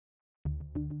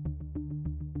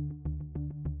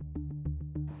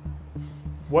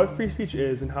What free speech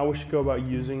is and how we should go about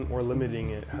using or limiting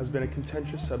it has been a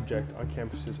contentious subject on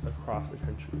campuses across the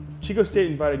country. Chico State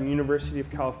invited University of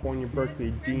California,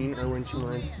 Berkeley Dean Erwin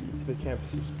Chemerinsky to the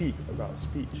campus to speak about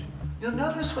speech. You'll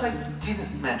notice what I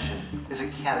didn't mention is a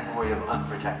category of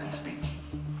unprotected speech.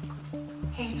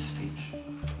 Hate speech.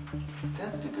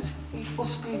 That's because hateful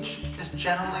speech is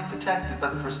generally protected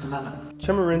by the First Amendment.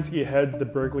 Chemerinsky heads the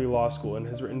Berkeley Law School and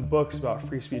has written books about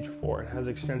free speech before and has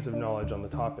extensive knowledge on the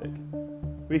topic.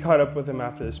 We caught up with him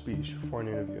after the speech for an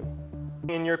interview.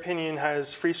 In your opinion,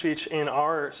 has free speech in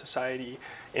our society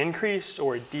increased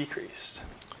or decreased?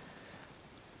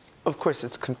 Of course,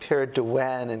 it's compared to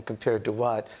when and compared to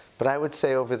what, but I would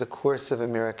say over the course of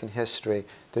American history,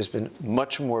 there's been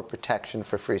much more protection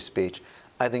for free speech.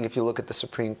 I think if you look at the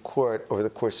Supreme Court over the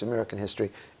course of American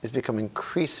history, it's become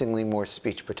increasingly more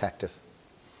speech protective.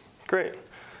 Great.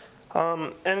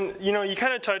 And you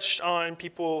kind of touched on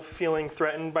people feeling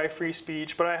threatened by free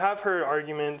speech, but I have heard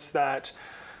arguments that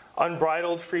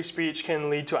unbridled free speech can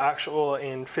lead to actual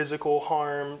and physical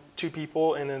harm to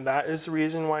people, and then that is the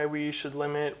reason why we should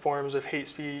limit forms of hate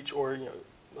speech or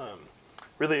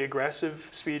really aggressive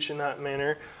speech in that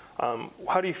manner.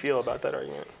 How do you feel about that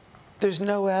argument? There's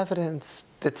no evidence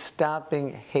that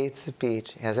stopping hate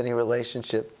speech has any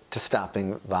relationship to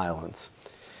stopping violence.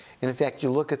 And in fact, you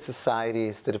look at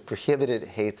societies that have prohibited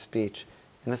hate speech,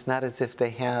 and it's not as if they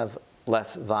have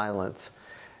less violence.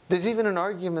 There's even an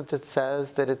argument that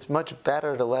says that it's much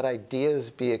better to let ideas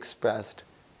be expressed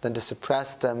than to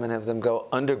suppress them and have them go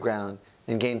underground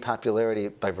and gain popularity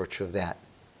by virtue of that.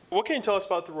 What can you tell us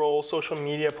about the role social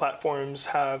media platforms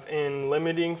have in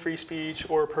limiting free speech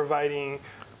or providing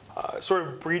sort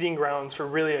of breeding grounds for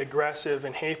really aggressive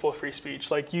and hateful free speech,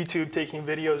 like YouTube taking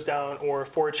videos down or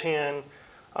 4chan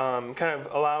kind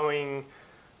of allowing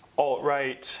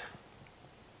alt-right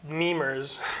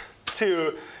memers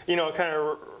to, kind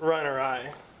of run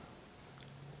awry?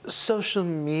 Social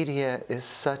media is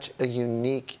such a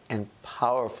unique and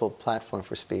powerful platform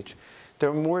for speech. There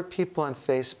are more people on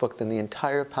Facebook than the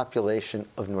entire population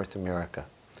of North America.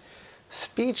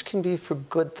 Speech can be for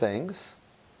good things,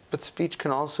 but speech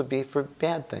can also be for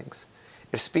bad things.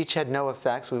 If speech had no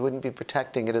effects, we wouldn't be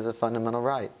protecting it as a fundamental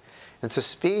right. And so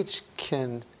speech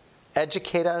can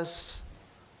educate us,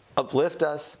 uplift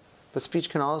us, but speech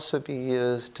can also be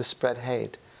used to spread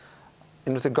hate.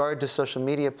 And with regard to social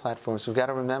media platforms, we've got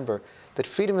to remember that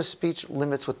freedom of speech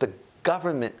limits what the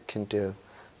government can do.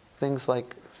 Things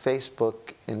like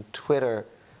Facebook and Twitter,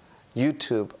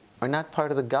 YouTube are not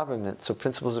part of the government, so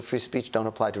principles of free speech don't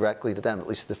apply directly to them, at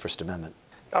least the First Amendment.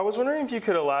 I was wondering if you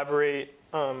could elaborate.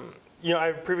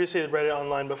 I previously read it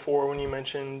online before when you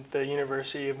mentioned the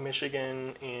University of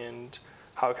Michigan and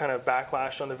how it kind of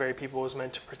backlashed on the very people it was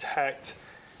meant to protect.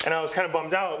 And I was kind of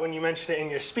bummed out when you mentioned it in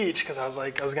your speech because I was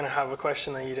like, I was going to have a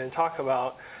question that you didn't talk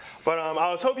about. But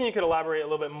I was hoping you could elaborate a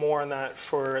little bit more on that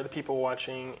for the people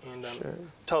watching and Sure.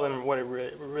 Tell them what it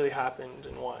really happened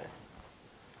and why.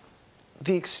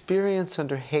 The experience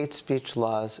under hate speech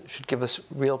laws should give us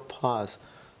real pause.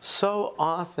 So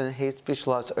often, hate speech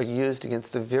laws are used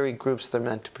against the very groups they're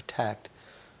meant to protect.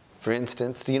 For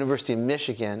instance, the University of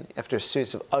Michigan, after a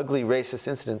series of ugly racist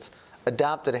incidents,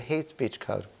 adopted a hate speech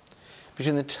code.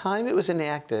 Between the time it was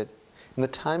enacted and the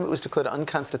time it was declared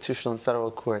unconstitutional in federal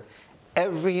court,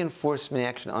 every enforcement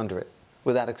action under it,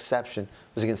 without exception,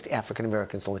 was against African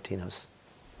Americans and Latinos.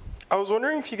 I was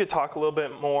wondering if you could talk a little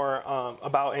bit more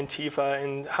about Antifa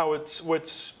and how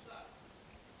what's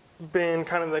been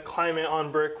kind of the climate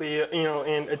on Berkeley,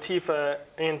 and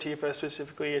Antifa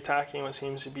specifically attacking what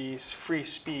seems to be free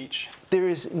speech. There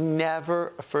is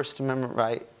never a First Amendment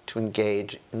right to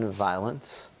engage in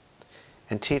violence.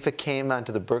 Antifa came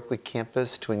onto the Berkeley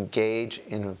campus to engage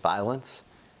in violence.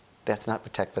 That's not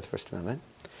protected by the First Amendment.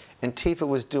 Antifa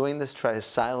was doing this to try to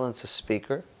silence a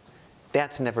speaker.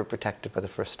 That's never protected by the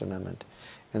First Amendment.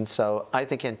 And so I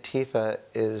think Antifa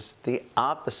is the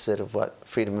opposite of what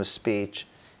freedom of speech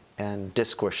and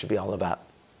discourse should be all about.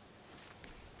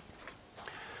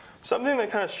 Something that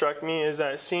kind of struck me is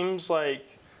that it seems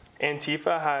like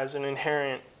Antifa has an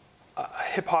inherent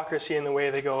hypocrisy in the way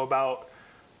they go about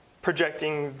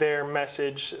projecting their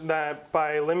message, that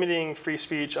by limiting free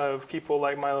speech of people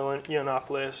like Milo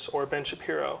Yiannopoulos or Ben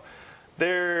Shapiro,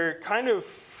 they're kind of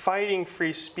fighting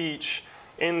free speech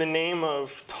in the name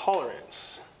of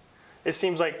tolerance, it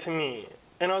seems like to me.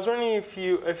 And I was wondering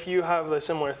if you have a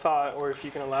similar thought or if you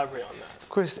can elaborate on that. Of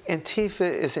course, Antifa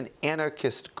is an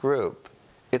anarchist group.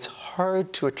 It's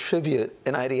hard to attribute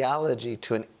an ideology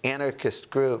to an anarchist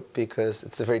group because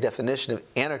it's the very definition of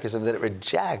anarchism that it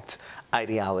rejects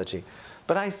ideology.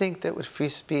 But I think that what free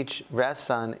speech rests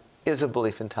on is a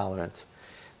belief in tolerance,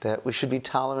 that we should be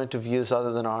tolerant of views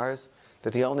other than ours,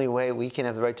 that the only way we can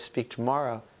have the right to speak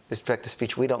tomorrow is to protect the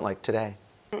speech we don't like today.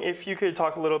 If you could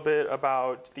talk a little bit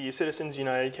about the Citizens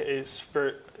United case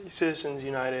for Citizens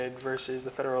United versus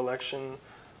the Federal Election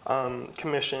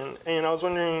Commission, and I was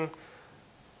wondering,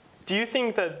 do you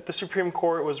think that the Supreme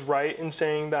Court was right in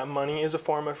saying that money is a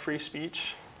form of free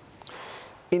speech?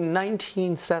 In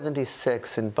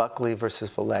 1976, in Berkeley versus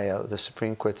Vallejo, the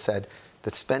Supreme Court said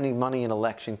that spending money in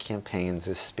election campaigns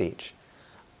is speech.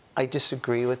 I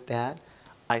disagree with that.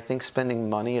 I think spending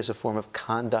money is a form of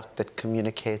conduct that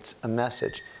communicates a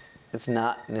message. It's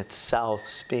not in itself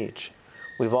speech.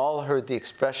 We've all heard the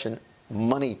expression,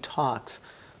 money talks,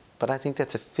 but I think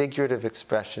that's a figurative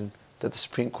expression that the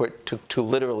Supreme Court took too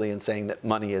literally in saying that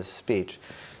money is speech.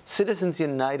 Citizens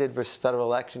United versus Federal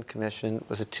Election Commission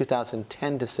was a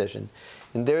 2010 decision,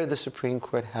 and there the Supreme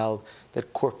Court held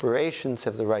that corporations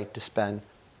have the right to spend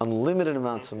unlimited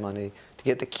amounts of money to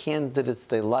get the candidates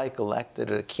they like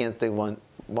elected or the candidates they want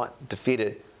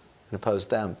defeated and oppose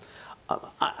them.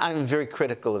 I'm very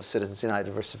critical of Citizens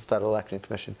United versus Federal Election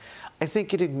Commission. I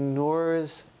think it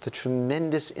ignores the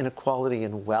tremendous inequality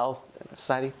in wealth in our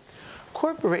society.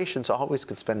 Corporations always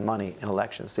could spend money in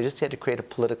elections. They just had to create a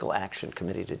political action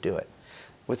committee to do it.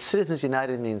 What Citizens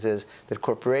United means is that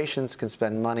corporations can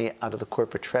spend money out of the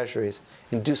corporate treasuries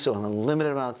and do so in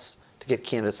unlimited amounts to get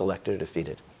candidates elected or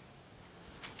defeated.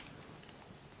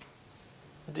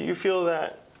 Do you feel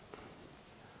that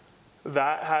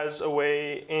that has a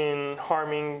way in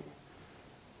harming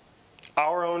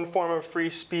our own form of free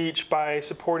speech by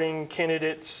supporting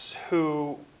candidates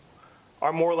who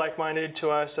are more like-minded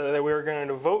to us that we're going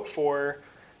to vote for?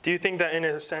 Do you think that in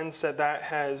a sense that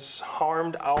has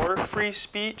harmed our free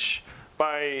speech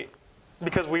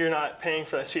because we are not paying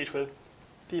for that speech with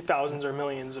the thousands or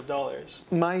millions of dollars?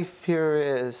 My fear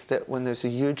is that when there's a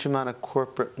huge amount of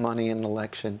corporate money in an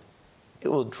election, it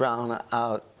will drown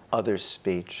out other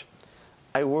speech.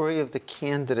 I worry of the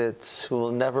candidates who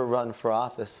will never run for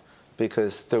office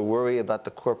because they're worried about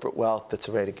the corporate wealth that's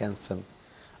arrayed against them.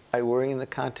 I worry in the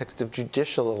context of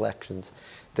judicial elections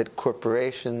that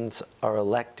corporations are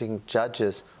electing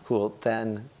judges who will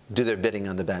then do their bidding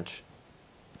on the bench.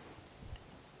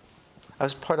 I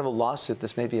was part of a lawsuit,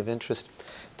 this may be of interest,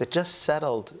 that just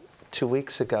settled 2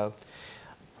 weeks ago.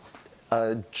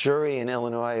 A jury in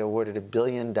Illinois awarded $1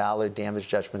 billion damage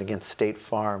judgment against State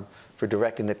Farm for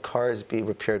directing that cars be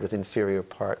repaired with inferior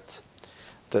parts.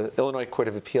 The Illinois Court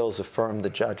of Appeals affirmed the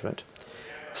judgment.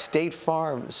 State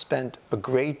Farm spent a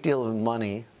great deal of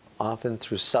money, often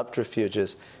through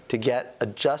subterfuges, to get a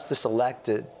justice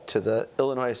elected to the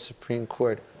Illinois Supreme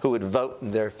Court who would vote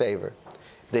in their favor.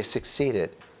 They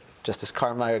succeeded. Justice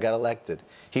Carmeier got elected.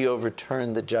 He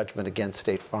overturned the judgment against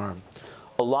State Farm.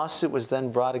 A lawsuit was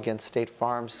then brought against State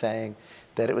Farm saying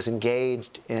that it was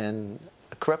engaged in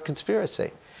a corrupt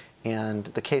conspiracy. And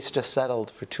the case just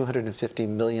settled for $250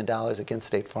 million against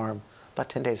State Farm about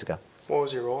 10 days ago. What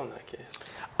was your role in that case?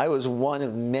 I was one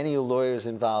of many lawyers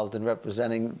involved in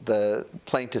representing the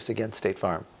plaintiffs against State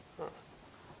Farm. Oh,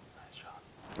 nice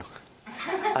job.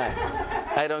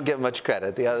 I don't get much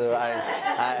credit.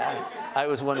 I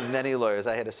was one of many lawyers.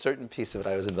 I had a certain piece of it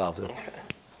I was involved with. Okay.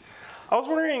 I was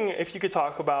wondering if you could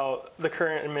talk about the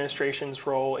current administration's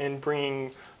role in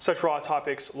bringing such raw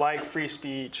topics like free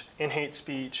speech and hate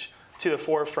speech to the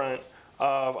forefront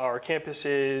of our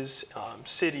campuses,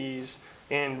 cities,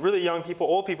 and really young people,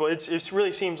 old people. It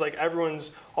really seems like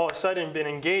everyone's all of a sudden been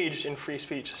engaged in free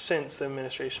speech since the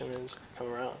administration has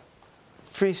come around.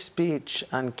 Free speech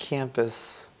on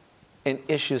campus and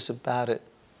issues about it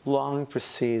long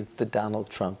precedes the Donald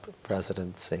Trump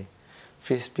presidency.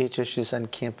 Free speech issues on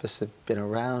campus have been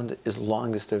around as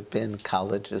long as there have been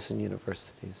colleges and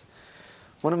universities.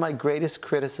 One of my greatest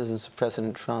criticisms of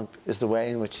President Trump is the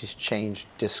way in which he's changed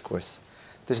discourse.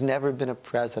 There's never been a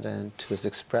president who has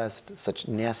expressed such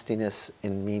nastiness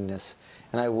and meanness,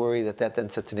 and I worry that that then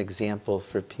sets an example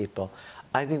for people.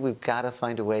 I think we've got to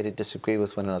find a way to disagree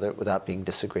with one another without being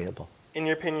disagreeable. In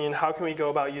your opinion, how can we go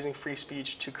about using free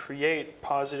speech to create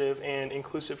positive and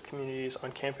inclusive communities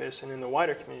on campus and in the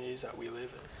wider communities that we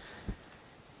live in?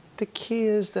 The key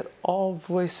is that all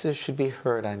voices should be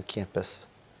heard on campus.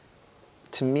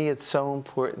 To me, it's so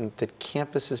important that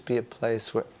campuses be a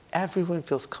place where everyone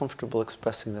feels comfortable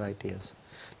expressing their ideas.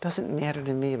 It doesn't matter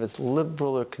to me if it's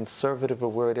liberal or conservative or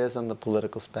where it is on the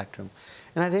political spectrum.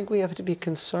 And I think we have to be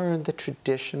concerned that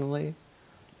traditionally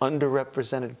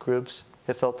underrepresented groups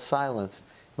have felt silenced.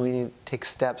 And we need to take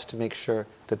steps to make sure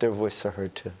that their voices are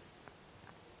heard too.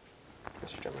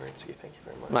 Mr. Chemerinsky, thank you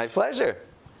very much. My pleasure.